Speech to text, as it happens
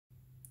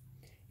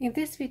In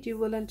this video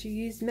we'll learn to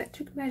use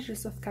metric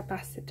measures of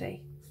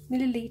capacity,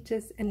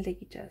 milliliters and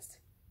liters.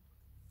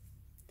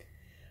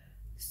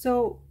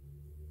 So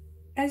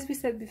as we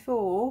said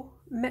before,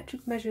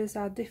 metric measures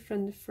are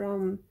different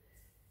from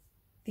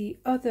the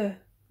other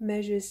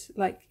measures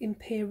like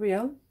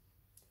imperial,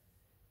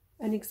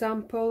 an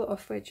example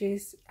of which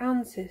is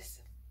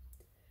ounces.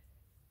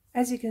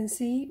 As you can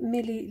see,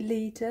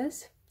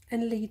 milliliters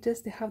and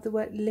liters, they have the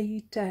word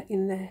litre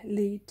in there,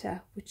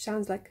 litre, which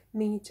sounds like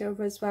meter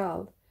as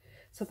well.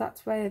 So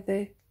that's where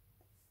the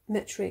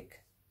metric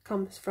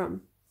comes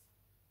from.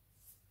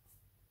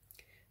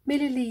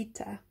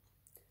 Milliliter,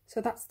 so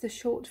that's the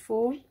short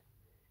form.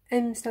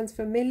 M stands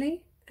for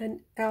milli and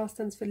L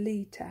stands for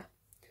litre.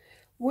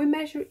 We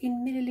measure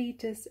in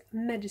milliliters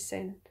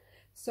medicine,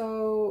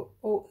 so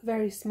or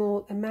very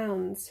small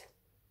amounts.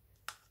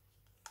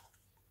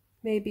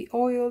 Maybe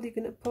oil you're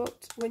going to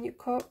put when you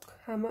cook,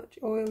 how much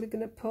oil you're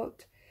going to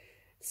put.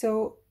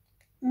 So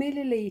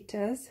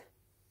milliliters,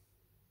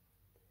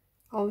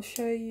 I'll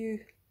show you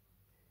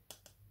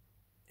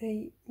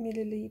a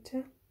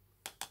milliliter.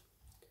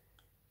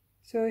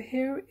 So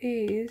here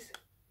is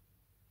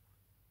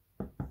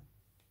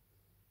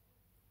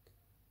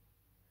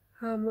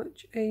how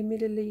much a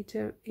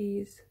milliliter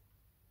is.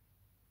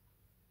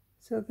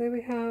 So there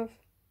we have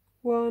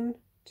 1,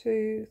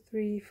 2,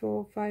 3,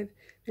 4, 5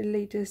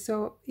 milliliters.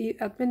 So you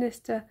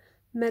administer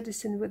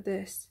medicine with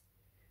this,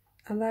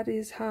 and that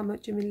is how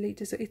much a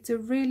milliliter. So it's a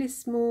really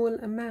small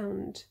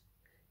amount,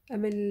 a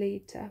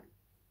milliliter.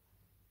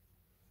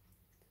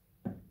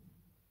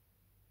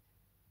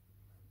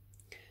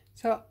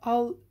 So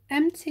I'll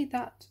empty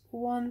that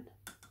 1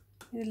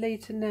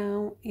 milliliter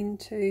now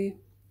into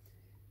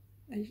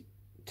a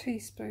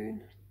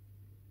teaspoon,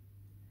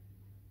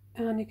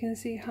 and you can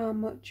see how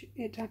much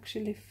it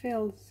actually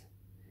fills.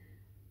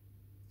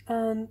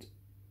 And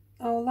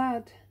I'll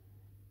add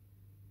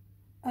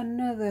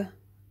another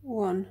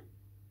 1.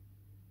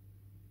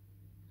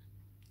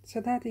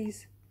 So that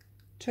is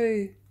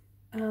 2,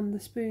 and the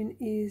spoon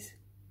is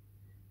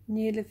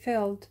nearly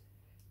filled,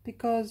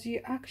 because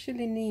you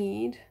actually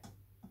need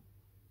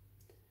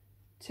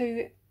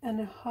 2.5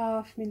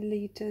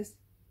 milliliters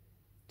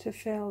to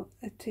fill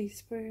a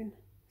teaspoon.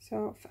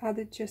 So I've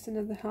added just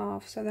another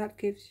half, so that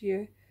gives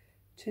you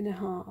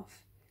 2.5.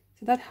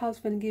 So that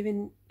helps when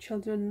giving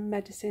children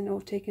medicine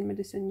or taking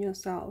medicine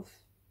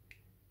yourself.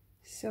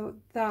 So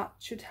that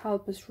should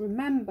help us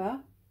remember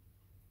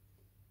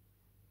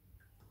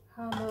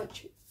how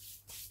much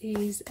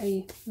is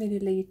a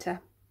milliliter.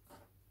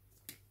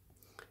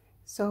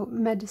 So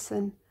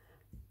medicine,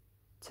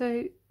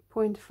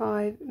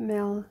 2.5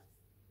 ml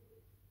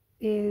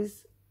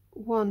is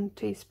 1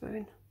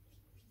 teaspoon,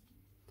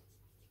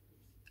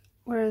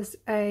 whereas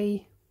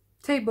a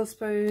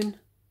tablespoon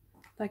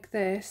like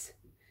this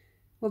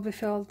will be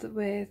filled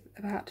with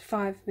about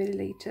 5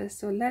 milliliters.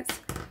 So let's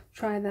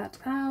try that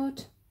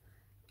out.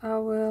 I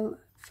will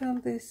fill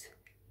this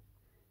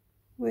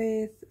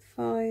with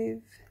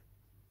 5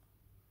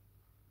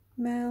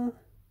 ml.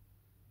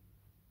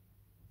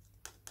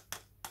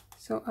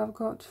 So I've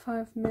got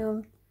 5 ml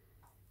in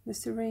the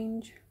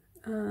syringe,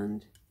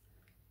 and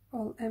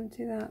I'll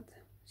empty that.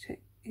 So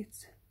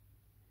it's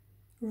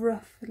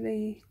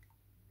roughly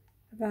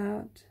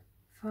about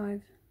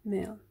 5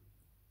 ml.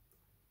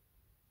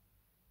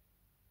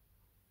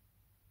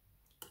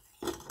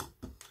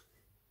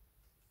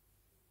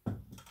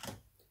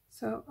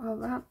 So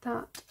I'll add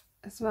that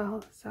as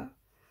well. So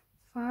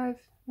 5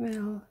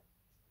 ml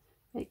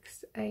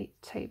makes a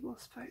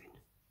tablespoon.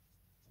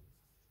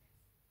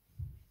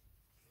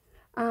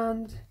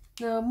 And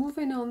now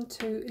moving on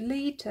to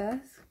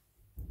liters.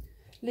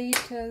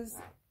 Liters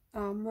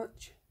are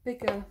much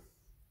bigger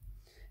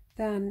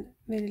than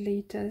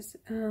milliliters,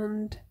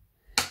 and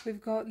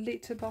we've got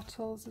litre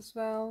bottles as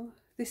well.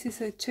 This is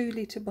a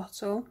 2-litre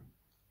bottle,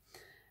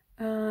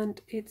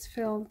 and it's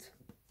filled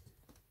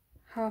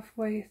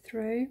halfway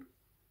through.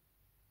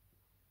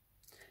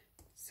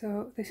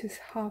 So this is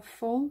half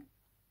full,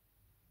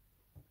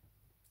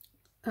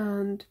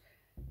 and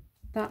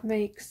that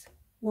makes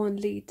 1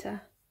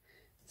 litre.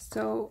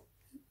 So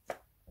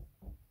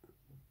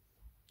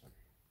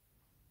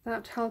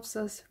that helps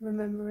us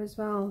remember as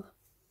well.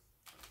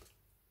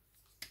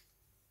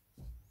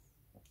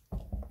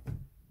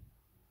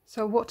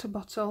 So water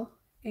bottle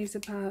is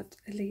about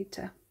 1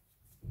 litre.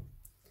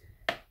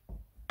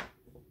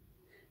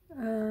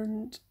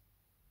 And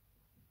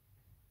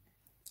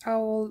I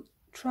will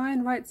try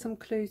and write some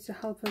clues to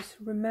help us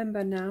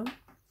remember now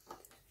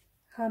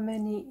how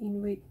many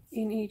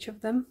in each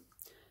of them.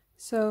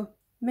 So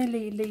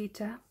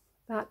milliliter,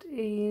 that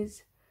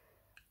is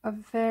a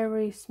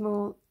very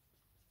small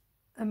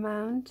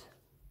amount.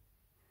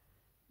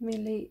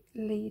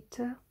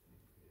 Milliliter,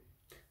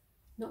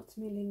 not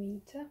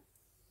millimeter.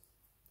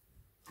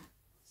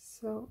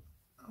 So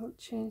I'll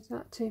change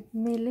that to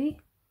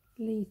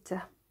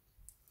milliliter.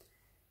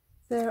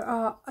 There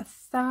are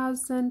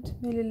 1,000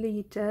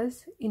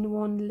 milliliters in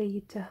 1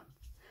 litre.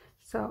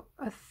 So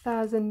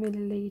 1,000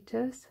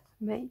 milliliters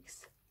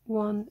makes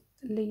 1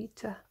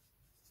 litre.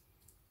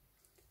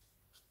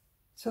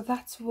 So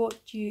that's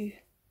what you've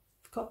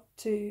got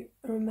to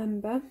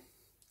remember.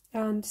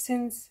 And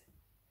since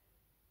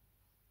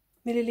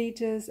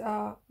milliliters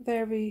are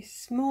very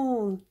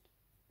small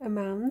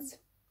amounts,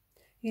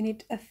 you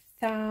need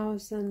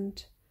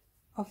 1,000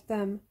 of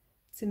them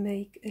to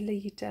make a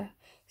litre.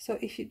 So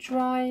if you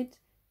tried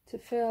to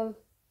fill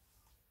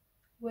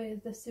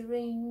with the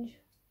syringe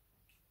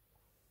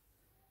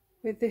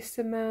with this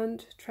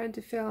amount, trying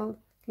to fill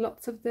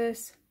lots of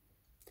this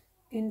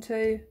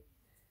into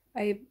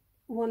a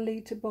 1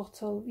 litre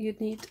bottle, you'd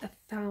need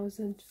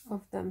 1,000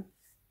 of them.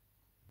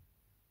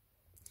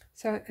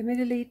 So a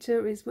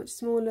milliliter is much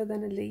smaller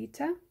than a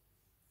litre,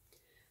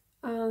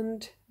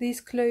 and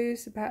these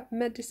clues about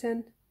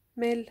medicine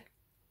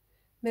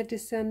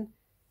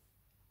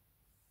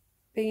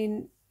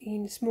being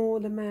in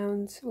small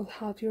amounts will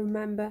help you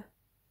remember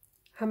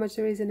how much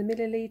there is in a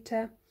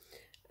milliliter.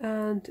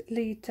 And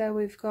litre,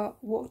 we've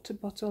got water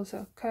bottles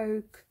or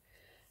Coke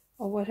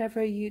or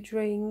whatever you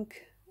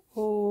drink,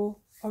 or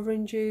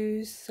orange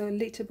juice. So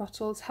litre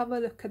bottles, have a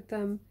look at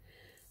them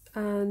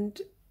and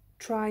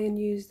try and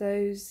use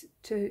those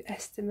to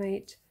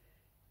estimate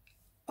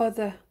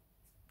the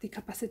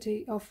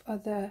capacity of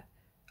other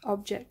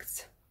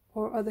objects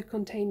or other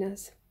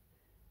containers.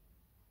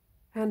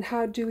 And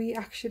how do we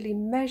actually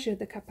measure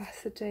the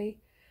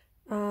capacity?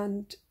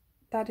 And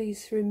that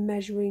is through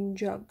measuring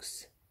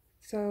jugs.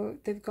 So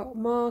they've got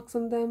marks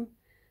on them,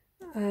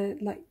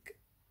 like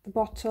the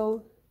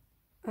bottle,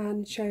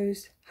 and it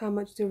shows how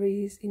much there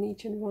is in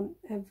each and one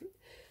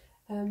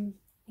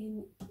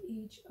in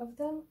each of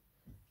them.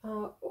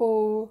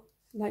 Or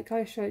like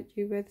I showed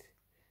you with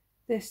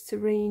this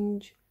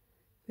syringe,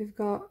 we've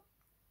got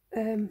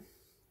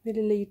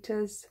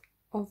milliliters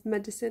of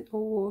medicine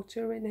or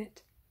water in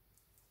it.